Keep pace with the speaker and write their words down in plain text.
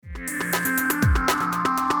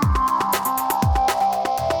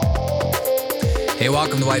Hey,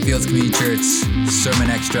 welcome to Whitefields Community Church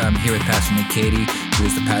Sermon Extra. I'm here with Pastor Nick Cady, who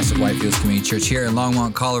is the pastor of Whitefields Community Church here in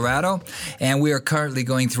Longmont, Colorado. And we are currently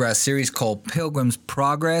going through our series called Pilgrim's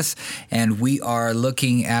Progress, and we are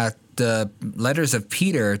looking at the letters of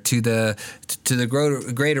Peter to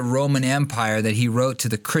the greater Roman Empire that he wrote to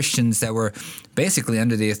the Christians that were basically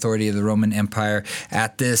under the authority of the Roman Empire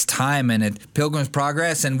at this time, and at Pilgrim's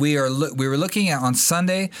Progress. And we were looking at on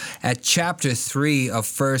Sunday at chapter 3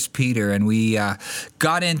 of 1 Peter, and we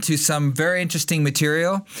got into some very interesting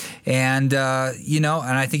material, and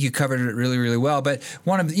and I think you covered it really, really well. But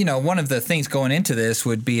one of the things going into this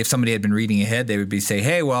would be, if somebody had been reading ahead, they would say,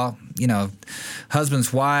 hey, well,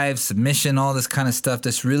 husbands, wives, submission, all this kind of stuff,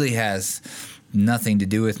 this really has nothing to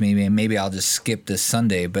do with me. Maybe I'll just skip this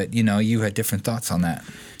Sunday. But, you had different thoughts on that.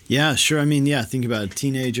 Yeah, sure. Think about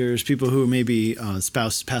teenagers, people who maybe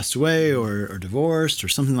spouse passed away or divorced or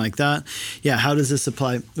something like that. Yeah, how does this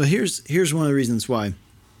apply? Well, here's one of the reasons why.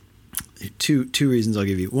 Two reasons I'll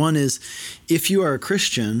give you. One is, if you are a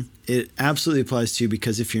Christian, it absolutely applies to you,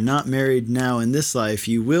 because if you're not married now in this life,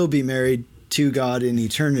 you will be married to God in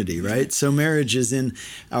eternity, right? So marriage is in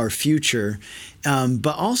our future.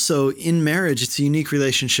 But also in marriage, it's a unique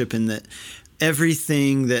relationship in that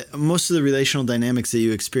most of the relational dynamics that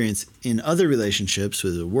you experience in other relationships,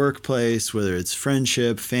 whether it's a workplace, whether it's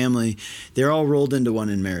friendship, family, they're all rolled into one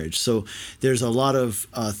in marriage. So there's a lot of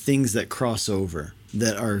things that cross over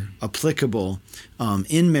that are applicable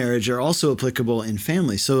in marriage are also applicable in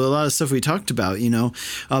family. So a lot of stuff we talked about,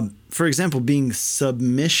 for example, being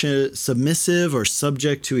submissive or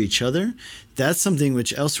subject to each other, that's something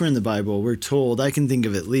which elsewhere in the Bible we're told, I can think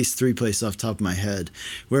of at least 3 places off the top of my head,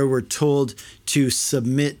 where we're told to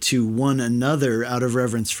submit to one another out of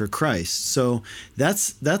reverence for Christ. So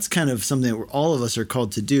that's kind of something that all of us are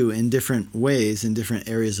called to do in different ways, in different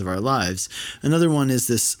areas of our lives. Another one is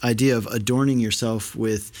this idea of adorning yourself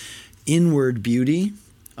with inward beauty,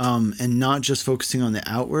 and not just focusing on the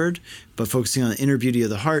outward, but focusing on the inner beauty of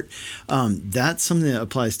the heart. That's something that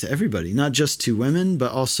applies to everybody, not just to women,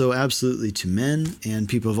 but also absolutely to men and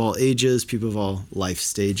people of all ages, people of all life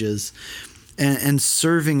stages, and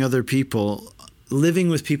serving other people, living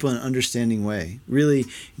with people in an understanding way, really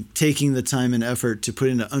taking the time and effort to put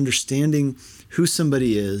into understanding who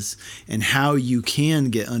somebody is and how you can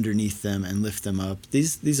get underneath them and lift them up.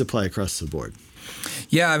 These apply across the board.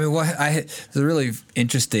 Yeah, it's a really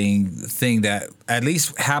interesting thing that at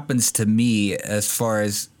least happens to me, as far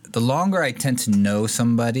as the longer I tend to know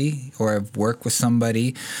somebody or I've worked with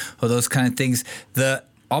somebody or those kind of things, the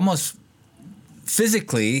almost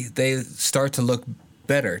physically they start to look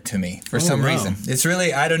better to me for some reason. It's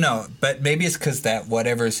really, I don't know, but maybe it's because that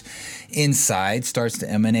whatever's inside starts to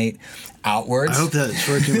emanate outwards. I hope that's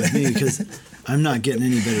working with me, because I'm not getting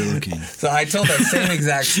any better looking. So I told that same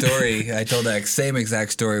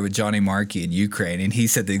exact story with Johnny Markey in Ukraine, and he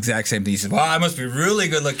said the exact same thing. He said, well, I must be really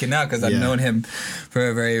good looking now because I've known him for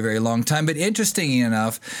a very, very long time. But interesting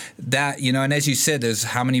enough that, and as you said, there's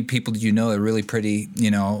how many people do you know are really pretty,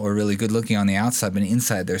 or really good looking on the outside, but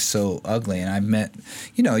inside they're so ugly. And I've met,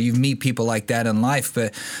 you meet people like that in life,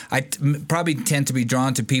 but I probably tend to be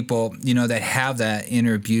drawn to people, that have that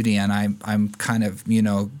inner beauty, and I'm kind of,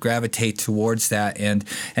 gravitate towards that, and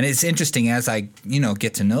it's interesting as I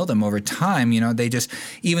get to know them over time. They just,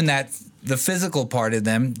 even that the physical part of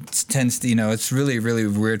them tends to, it's really, really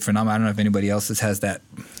weird phenomenon. I don't know if anybody else has that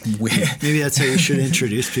weird. Maybe that's how you should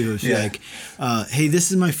introduce people. Like, hey,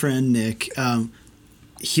 this is my friend Nick.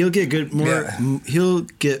 He'll get good He'll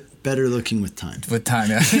get better looking with time. With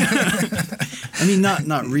time, yeah.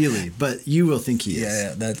 Not really, but you will think he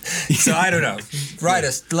is. Yeah. So I don't know. Let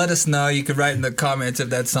us know. You could write in the comments if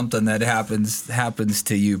that's something that happens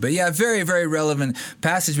to you. But yeah, very, very relevant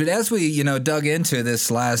passage. But as we, dug into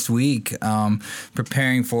this last week,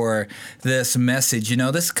 preparing for this message,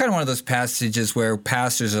 this is kind of one of those passages where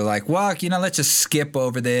pastors are like, well, let's just skip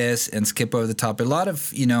over this and skip over the top. A lot of,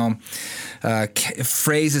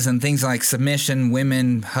 phrases and things like submission,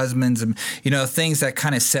 women, husbands, and, things that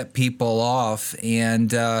kind of set people off. And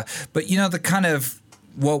but the kind of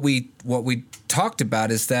what we talked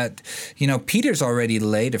about is that Peter's already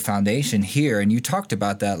laid a foundation here, and you talked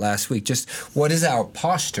about that last week. Just what is our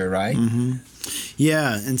posture, right? Mm-hmm.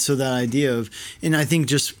 Yeah, and so that idea of, and I think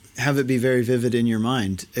just have it be very vivid in your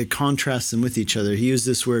mind. It contrasts them with each other. He used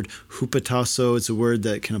this word hupotasso. It's a word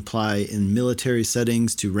that can apply in military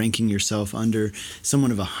settings to ranking yourself under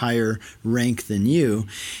someone of a higher rank than you.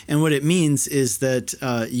 And what it means is that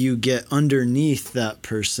you get underneath that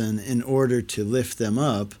person in order to lift them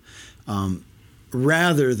up,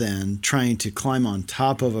 rather than trying to climb on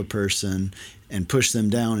top of a person and push them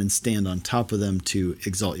down and stand on top of them to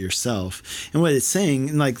exalt yourself. And what it's saying,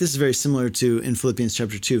 and like this is very similar to in Philippians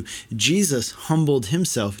chapter 2, Jesus humbled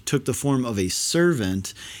himself, took the form of a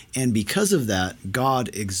servant, and because of that, God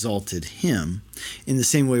exalted him. In the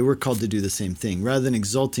same way, we're called to do the same thing. Rather than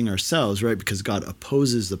exalting ourselves, right, because God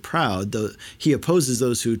opposes the proud, he opposes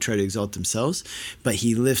those who try to exalt themselves, but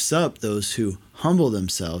he lifts up those who humble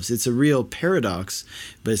themselves. It's a real paradox,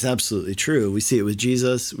 but it's absolutely true. We see it with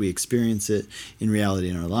Jesus. We experience it in reality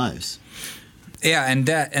in our lives. Yeah, and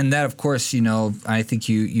that of course, I think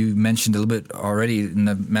you mentioned a little bit already in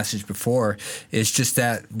the message before, is just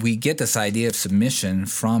that we get this idea of submission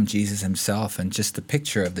from Jesus himself, and just the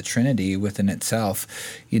picture of the Trinity within itself,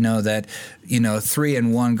 that, 3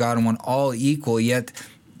 in 1, God in 1, all equal, yet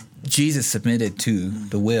Jesus submitted to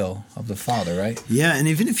the will of the Father, right? Yeah, and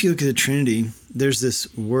even if you look at the Trinity, there's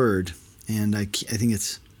this word, and I think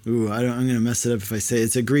it's, I'm going to mess it up if I say it.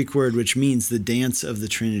 It's a Greek word which means the dance of the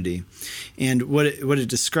Trinity. And what it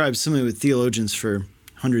describes, something with theologians for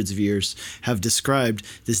hundreds of years have described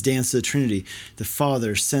this dance of the Trinity. The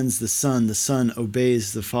Father sends the Son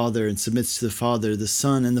obeys the Father and submits to the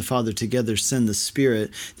Son and the Father together send the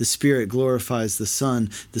Spirit glorifies the Son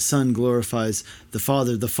glorifies the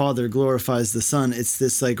Father glorifies the Son. It's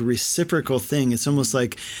this like reciprocal thing. It's almost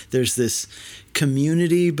like there's this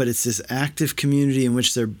community, but it's this active community in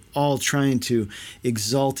which they're all trying to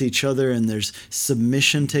exalt each other, and there's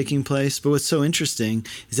submission taking place. But what's so interesting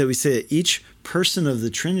is that we say that each person of the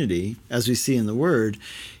Trinity, as we see in the Word,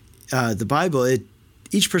 the Bible,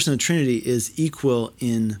 each person of the Trinity is equal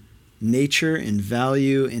in nature, in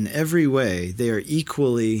value, in every way. They are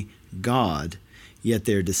equally God, yet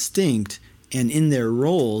they're distinct. And in their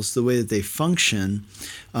roles, the way that they function,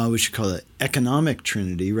 which you call the economic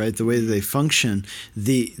Trinity, right? The way that they function,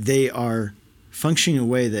 they are functioning in a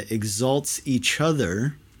way that exalts each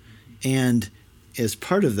other, and as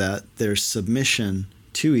part of that, their submission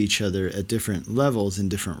to each other at different levels and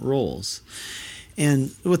different roles.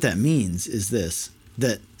 And what that means is this,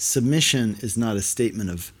 that submission is not a statement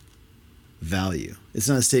of value. It's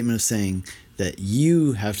not a statement of saying that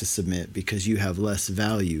you have to submit because you have less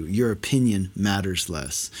value. Your opinion matters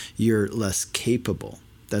less. You're less capable.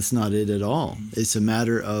 That's not it at all. It's a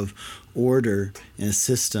matter of order and a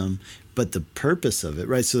system, but the purpose of it,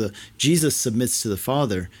 right? So Jesus submits to the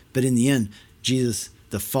Father, but in the end,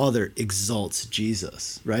 the Father exalts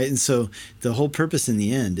Jesus, right? And so the whole purpose in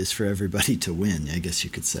the end is for everybody to win, I guess you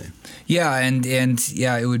could say. Yeah, and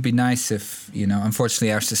yeah, it would be nice if,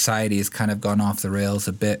 unfortunately our society has kind of gone off the rails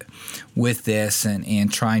a bit with this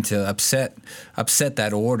and trying to upset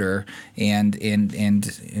that order, and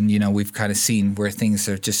we've kind of seen where things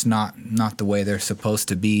are just not the way they're supposed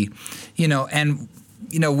to be, and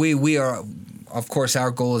we are, of course,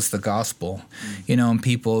 our goal is the gospel, and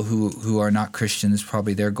people who are not Christians,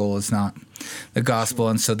 probably their goal is not the gospel.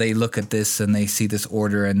 And so they look at this and they see this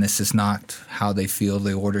order, and this is not how they feel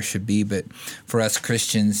the order should be. But for us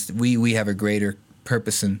Christians, we have a greater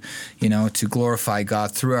purpose, and to glorify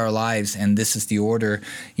God through our lives, and this is the order,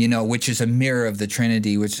 which is a mirror of the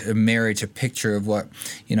Trinity, which a marriage, a picture of what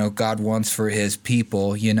God wants for his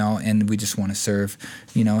people, and we just want to serve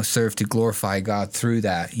to glorify God through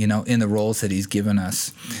that, in the roles that he's given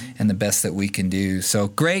us, and the best that we can do. So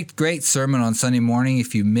great sermon on Sunday morning.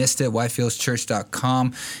 If you missed it,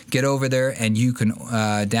 whitefieldschurch.com, get over there and you can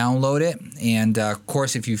download it. And of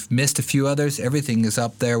course, if you've missed a few others, everything is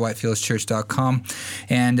up there, whitefieldschurch.com.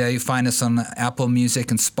 And you find us on Apple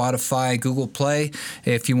Music and Spotify, Google Play.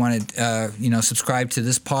 If you want to, subscribe to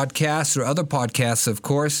this podcast or other podcasts, of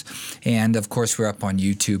course. And, of course, we're up on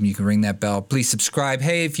YouTube. You can ring that bell. Please subscribe.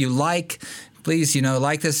 Hey, if you please,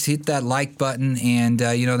 like this, hit that like button, and,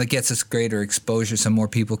 that gets us greater exposure so more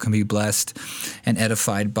people can be blessed and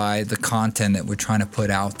edified by the content that we're trying to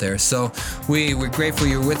put out there. So we're grateful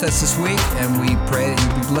you're with us this week, and we pray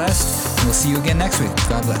that you be blessed. And we'll see you again next week.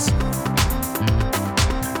 God bless.